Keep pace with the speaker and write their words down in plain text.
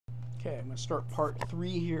Okay, I'm going to start part 3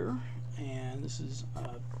 here, and this is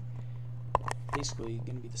basically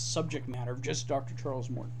going to be the subject matter of just Dr. Charles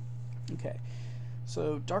Morton. Okay,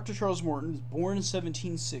 so Dr. Charles Morton was born in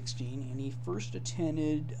 1716, and he first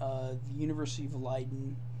attended the University of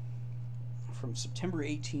Leiden from September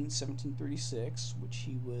 18, 1736, which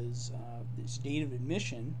he was his date of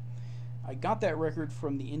admission. I got that record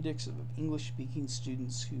from the index of English-speaking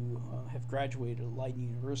students who have graduated at Leiden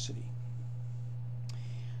University.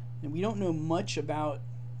 And we don't know much about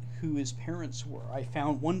who his parents were. I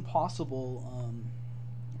found one possible,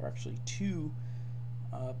 or actually two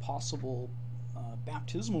possible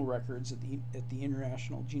baptismal records at the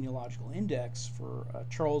International Genealogical Index for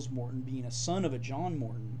Charles Morton being a son of a John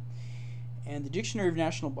Morton. And the Dictionary of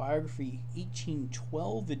National Biography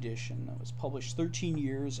 1812 edition, that was published 13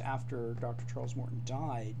 years after Dr. Charles Morton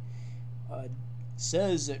died,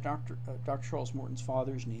 says that Dr. Charles Morton's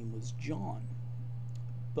father's name was John,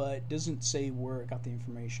 but doesn't say where it got the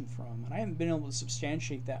information from. And I haven't been able to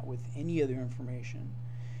substantiate that with any other information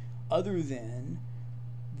other than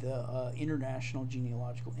the International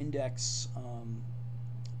Genealogical Index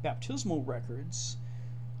baptismal records.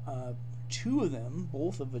 Two of them,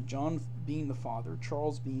 both of a John being the father,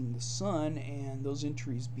 Charles being the son, and those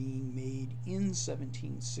entries being made in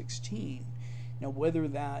 1716. Now, whether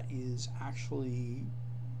that is actually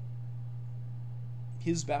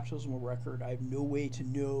his baptismal record, I have no way to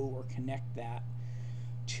know or connect that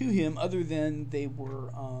to him other than they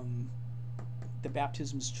were the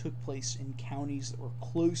baptisms took place in counties that were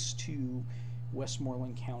close to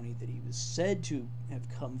Westmoreland County that he was said to have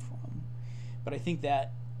come from. But I think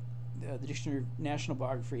that the Dictionary of National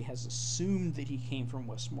Biography has assumed that he came from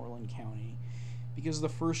Westmoreland County because the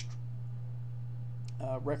first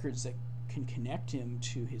records that can connect him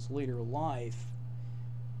to his later life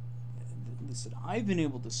that I've been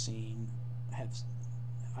able to see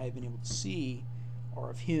are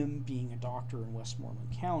of him being a doctor in Westmoreland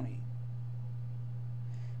County.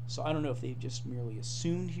 So I don't know if they've just merely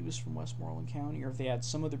assumed he was from Westmoreland County or if they had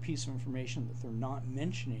some other piece of information that they're not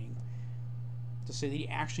mentioning to say that he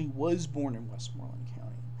actually was born in Westmoreland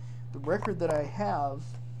County. The record that I have,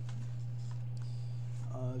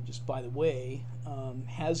 just by the way,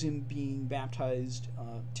 has him being baptized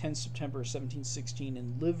 10 September 1716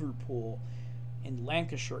 in Liverpool in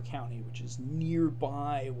Lancashire County, which is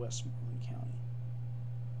nearby Westmoreland County.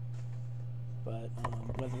 But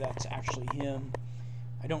whether that's actually him,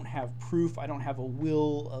 I don't have proof. I don't have a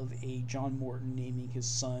will of a John Morton naming his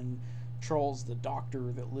son Charles the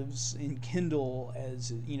Doctor that lives in Kendal,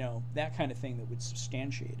 as that kind of thing that would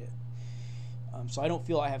substantiate it. So I don't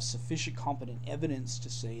feel I have sufficient competent evidence to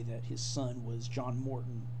say that his son was John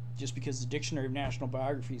Morton just because the Dictionary of National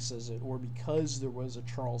Biography says it, or because there was a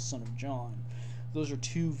Charles, son of John. Those are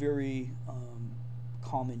two very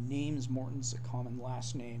common names. Morton's a common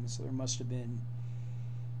last name, so there must have been,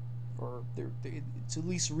 or it's at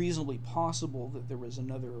least reasonably possible that there was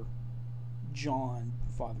another John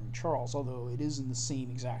fathering Charles, although it is in the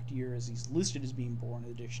same exact year as he's listed as being born in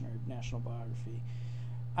the Dictionary of National Biography.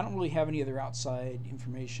 I don't really have any other outside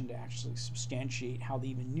information to actually substantiate how they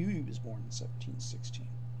even knew he was born in 1716.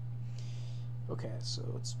 Okay, so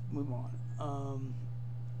let's move on.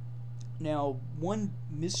 Now, one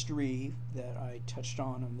mystery that I touched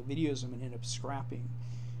on the videos I'm going to end up scrapping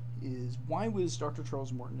is why was Dr.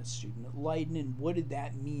 Charles Morton a student at Leiden, and what did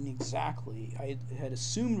that mean exactly? I had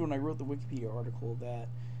assumed when I wrote the Wikipedia article that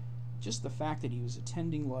just the fact that he was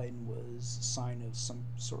attending Leiden was a sign of some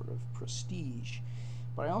sort of prestige.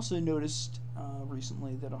 But I also noticed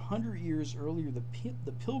recently that 100 years earlier,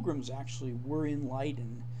 the Pilgrims actually were in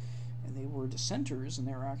Leiden, and they were dissenters, and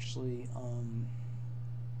they were actually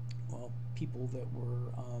people that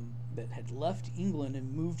were that had left England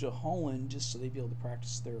and moved to Holland just so they'd be able to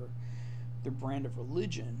practice their brand of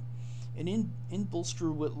religion. And in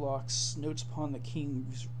Bulster Whitlock's Notes upon the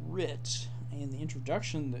King's Writ, and the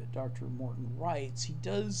introduction that Dr. Morton writes, he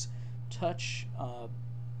does touch a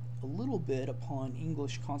little bit upon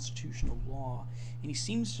English constitutional law, and he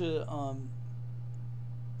seems to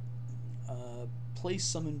place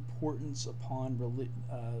some importance upon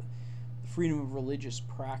freedom of religious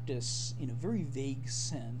practice in a very vague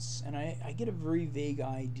sense. And I get a very vague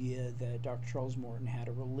idea that Dr. Charles Morton had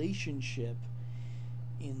a relationship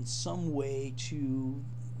in some way to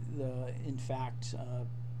the, in fact,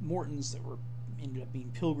 Mortons that ended up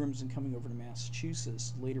being Pilgrims and coming over to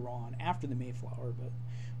Massachusetts later on after the Mayflower, but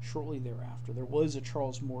shortly thereafter. There was a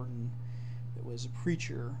Charles Morton that was a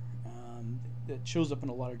preacher that shows up in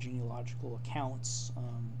a lot of genealogical accounts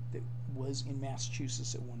that was in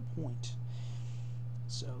Massachusetts at one point.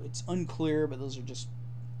 So it's unclear, but those are just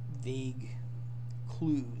vague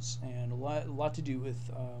clues, and a lot to do with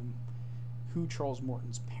who Charles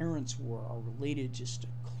Morton's parents were are related just to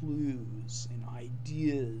clues and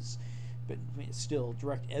ideas, but still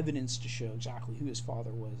direct evidence to show exactly who his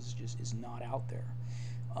father was just is not out there.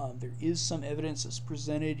 There is some evidence that's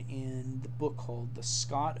presented in the book called The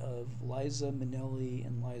Scott of Liza Minnelli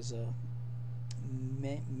and Liza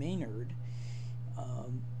Maynard,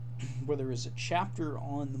 where there is a chapter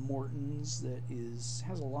on the Mortons that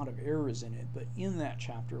has a lot of errors in it, but in that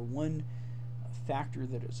chapter, one factor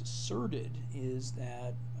that is asserted is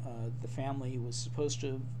that the family was supposed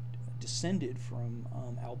to have descended from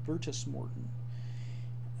Albertus Morton.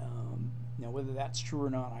 Now, whether that's true or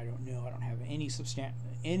not, I don't know. I don't have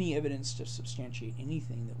any evidence to substantiate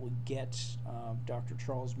anything that would get Dr.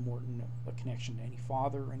 Charles Morton a connection to any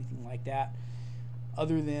father or anything like that,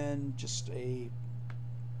 other than just a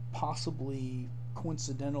possibly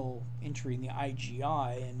coincidental entry in the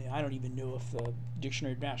IGI, and I don't even know if the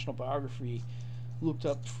Dictionary of National Biography looked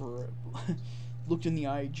in the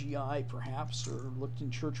IGI perhaps, or looked in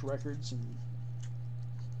church records, and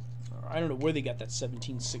I don't know where they got that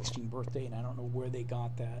 1716 birthday, and I don't know where they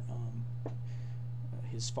got that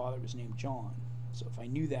his father was named John. So if I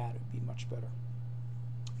knew that, it would be much better.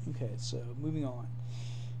 Okay, so moving on.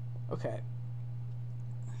 Okay,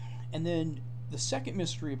 and then the second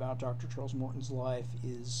mystery about Dr. Charles Morton's life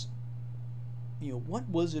is, what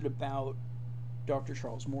was it about Dr.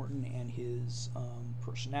 Charles Morton and his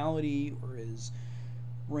personality or his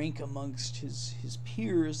rank amongst his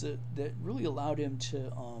peers that really allowed him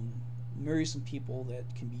to marry some people that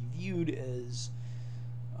can be viewed as,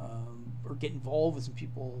 or get involved with some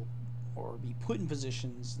people or be put in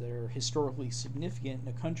positions that are historically significant in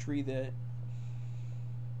a country that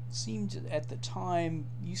seemed at the time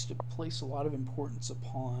used to place a lot of importance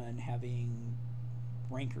upon having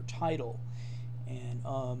rank or title. And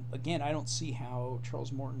again, I don't see how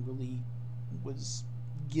Charles Morton really was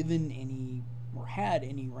given any or had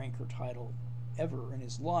any rank or title ever in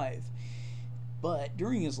his life. But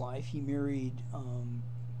during his life, he married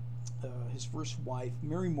his first wife,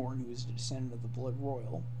 Mary Morton, who was a descendant of the blood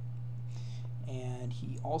royal. And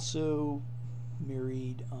he also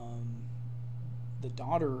married the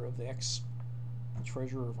daughter of the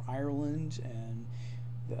ex-treasurer of Ireland and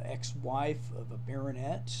the ex-wife of a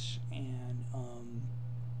baronet, and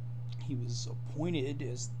he was appointed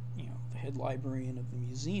as the head librarian of the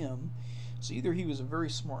museum. So either he was a very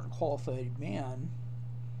smart and qualified man,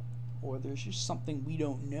 or there's just something we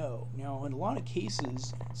don't know. Now, in a lot of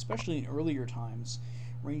cases, especially in earlier times,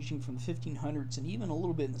 ranging from the 1500s and even a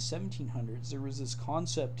little bit in the 1700s, there was this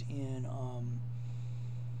concept in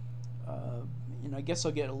and I guess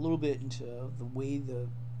I'll get a little bit into the way the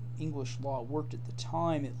English law worked at the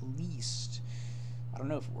time, at least. I don't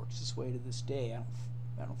know if it works this way to this day.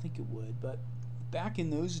 I don't think it would. But back in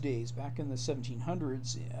those days, back in the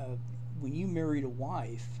 1700s, when you married a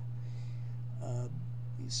wife,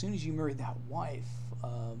 as soon as you married that wife,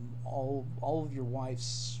 all of your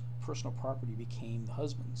wife's personal property became the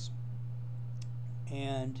husband's.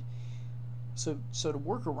 And so to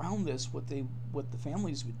work around this, what the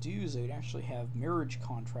families would do is they'd actually have marriage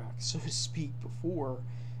contracts, so to speak,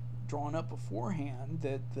 drawn up beforehand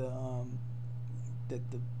that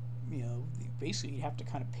basically you'd have to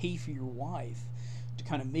kind of pay for your wife to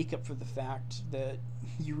kind of make up for the fact that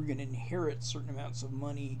you were going to inherit certain amounts of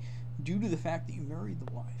money due to the fact that you married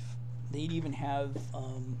the wife. They'd even have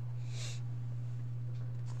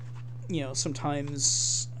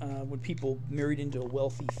sometimes when people married into a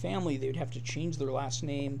wealthy family, they would have to change their last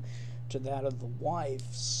name to that of the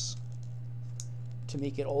wife's to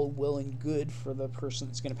make it all well and good for the person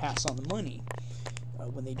that's going to pass on the money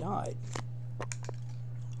when they died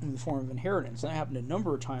in the form of inheritance. And that happened a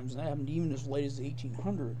number of times, and that happened even as late as the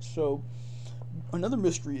 1800s. So another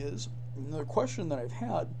mystery is, another question that I've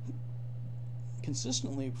had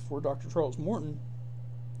consistently for Dr. Charles Morton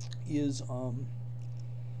is,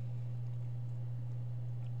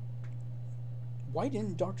 why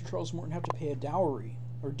didn't Dr. Charles Morton have to pay a dowry,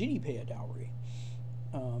 or did he pay a dowry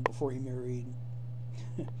before he married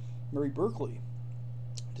Mary Berkeley,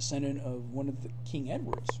 descendant of one of the King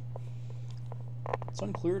Edwards? It's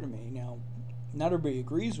unclear to me. Now, not everybody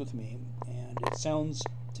agrees with me, and it sounds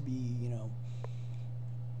to be,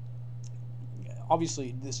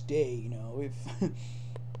 obviously this day, if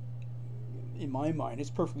in my mind, it's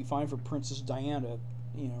perfectly fine for Princess Diana,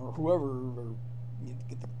 or whoever, or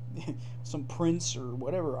some prince or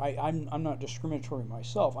whatever. I'm not discriminatory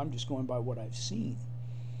myself. I'm just going by what I've seen.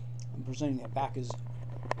 I'm presenting that back as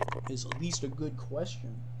at least a good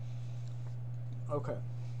question. Okay.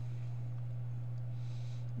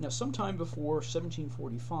 Now, sometime before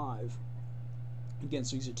 1745, Again,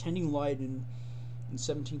 so he's attending Leiden in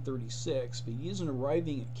 1736, but he isn't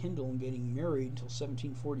arriving at Kendal and getting married until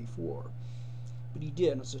 1744. But he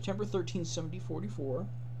did. On September 13, 1744,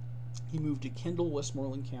 he moved to Kendal,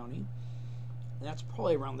 Westmoreland County, and that's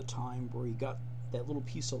probably around the time where he got that little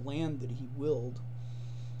piece of land that he willed,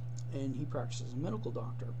 and he practiced as a medical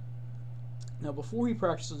doctor. Now, before he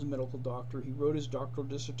practiced as a medical doctor, he wrote his doctoral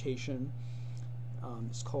dissertation.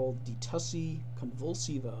 It's called De Tussi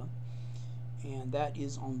Convulsiva, and that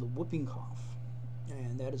is on the whooping cough.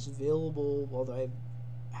 And that is available, although I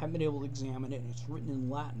haven't been able to examine it, and it's written in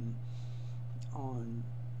Latin.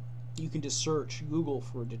 You can just search Google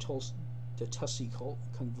for De Tussi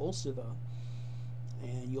Convulsiva,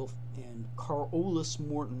 and Carolus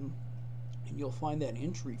Morton, and you'll find that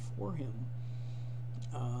entry for him.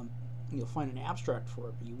 You'll find an abstract for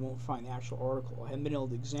it, but you won't find the actual article. I haven't been able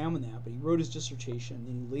to examine that, but he wrote his dissertation, and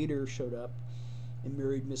then he later showed up and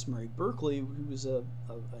married Miss Mary Berkeley, who was a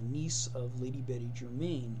niece of Lady Betty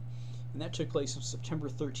Germain. And that took place on September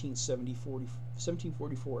 13,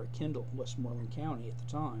 1744 at Kendal, Westmoreland County at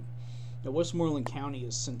the time. Now, Westmoreland County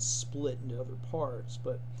has since split into other parts,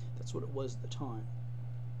 but that's what it was at the time.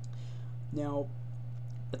 Now,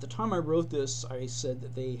 at the time I wrote this, I said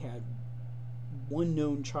that they had one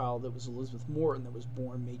known child, that was Elizabeth Morton, that was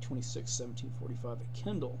born May 26, 1745 at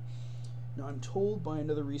Kendal. Now, I'm told by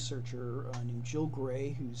another researcher named Jill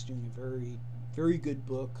Gray, who's doing a very, very good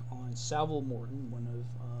book on Saville Morton, one of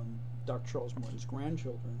Dr. Charles Morton's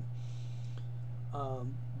grandchildren,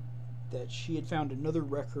 that she had found another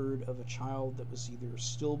record of a child that was either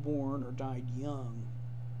stillborn or died young.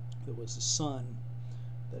 That was a son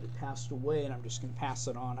that had passed away, and I'm just going to pass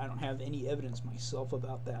it on. I don't have any evidence myself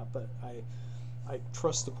about that, but I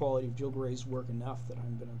trust the quality of Jill Gray's work enough that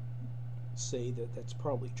I'm going to say that that's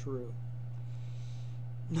probably true.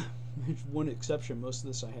 There's one exception. Most of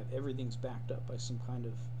this I have, everything's backed up by some kind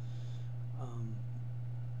of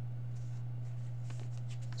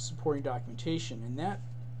supporting documentation, and that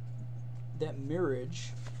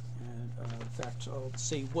marriage, and in fact I'll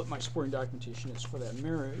say what my supporting documentation is for that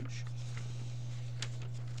marriage.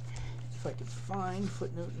 If I could find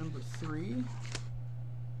footnote number 3.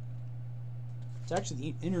 It's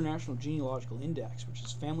actually the International Genealogical Index, which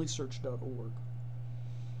is familysearch.org.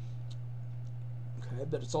 Okay,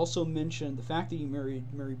 but it's also mentioned, the fact that he married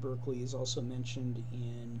Mary Berkeley is also mentioned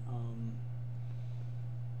in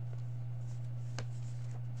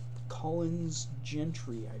Collins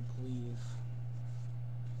Gentry, I believe.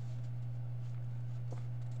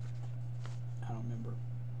 I don't remember.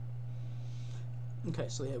 Okay,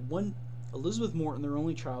 so they had one, Elizabeth Morton, their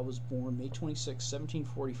only child, was born May 26,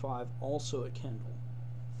 1745, also at Kendal.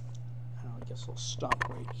 I guess I'll stop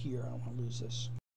right here. I don't want to lose this.